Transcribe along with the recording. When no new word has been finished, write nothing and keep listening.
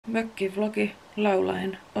Mökkivlogi,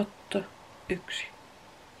 laulaen, Otto 1.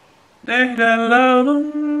 Tehdä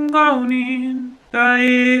laulun kauniin tai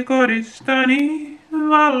koristani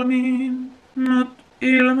valmiin, mut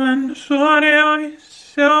ilman suone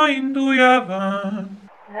ois se ointuja vaan.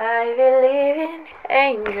 I believe in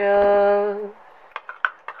angels.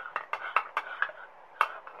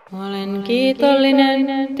 Olen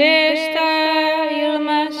kiitollinen teestä,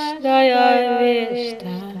 ilmasta ja veestä.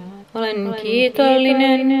 Olen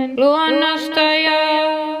kiitollinen luonnosta ja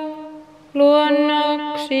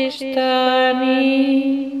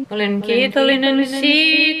luonnoksistani. Olen kiitollinen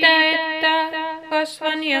siitä, että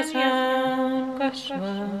kasvan ja saan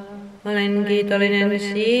kasvaa. Olen kiitollinen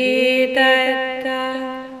siitä, että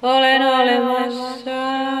olen olemassa.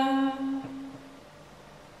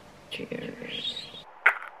 Cheers.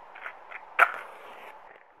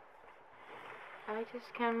 I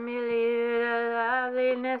just can't believe the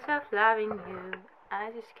loveliness of loving you. I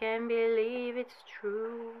just can't believe it's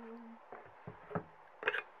true.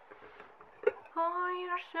 Pour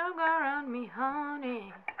your sugar on me,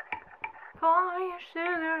 honey. Pour your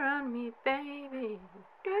sugar on me, baby.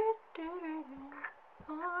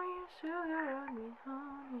 Pour your sugar on me,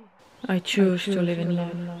 honey. I choose to live in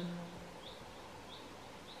love.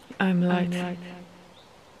 I'm light.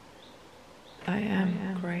 I am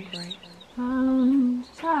grace. Haluan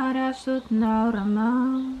saada sut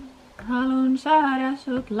nauramaan. Haluan saada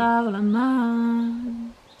sut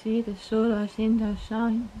laulamaan. Siitä sulasinta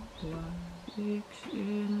saintua. Yksi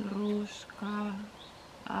yön ruskaa.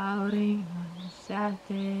 Auringon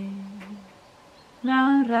säteen. Mä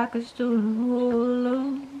oon rakastunut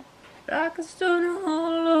hulluun. Rakastunut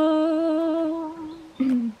hulluun.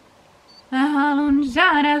 Mä haluan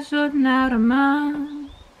saada sut nauramaan.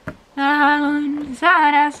 Mä haluan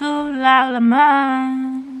saada sut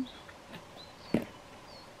laulamaan.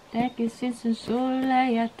 Tekisit sen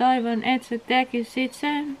sulle ja toivon et sä tekisit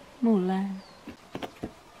sen mulle.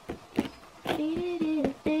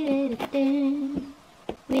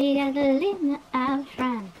 We got the limit out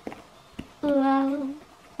front. Whoa,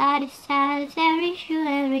 I decided every shoe,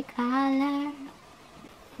 every color.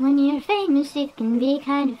 When you're famous it can be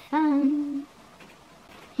kind of fun.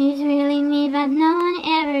 He's really me but no one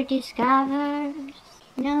ever discovers.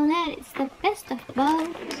 Know that it's the best of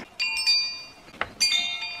both.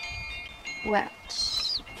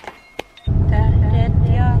 Wax. Tähdet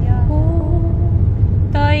ja kuu,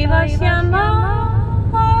 taivas ja maa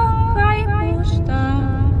kaipusta.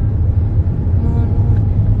 Mun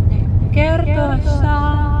ne kertoa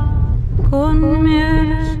saa, kun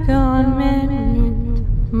myrsky on mennyt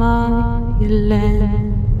maille.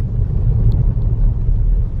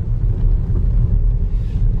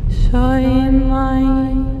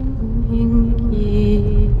 Soimainen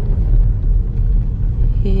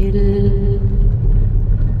hiljainen.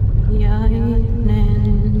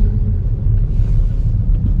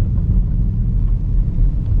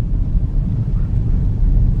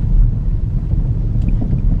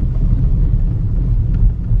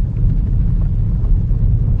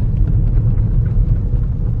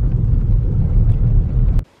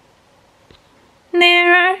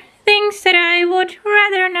 There are things that I would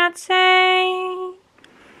rather not say.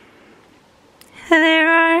 There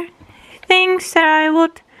are things that I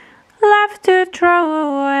would love to throw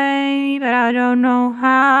away, but I don't know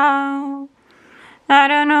how. I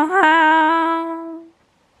don't know how.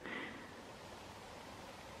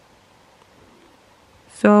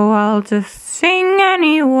 So I'll just sing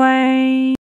anyway.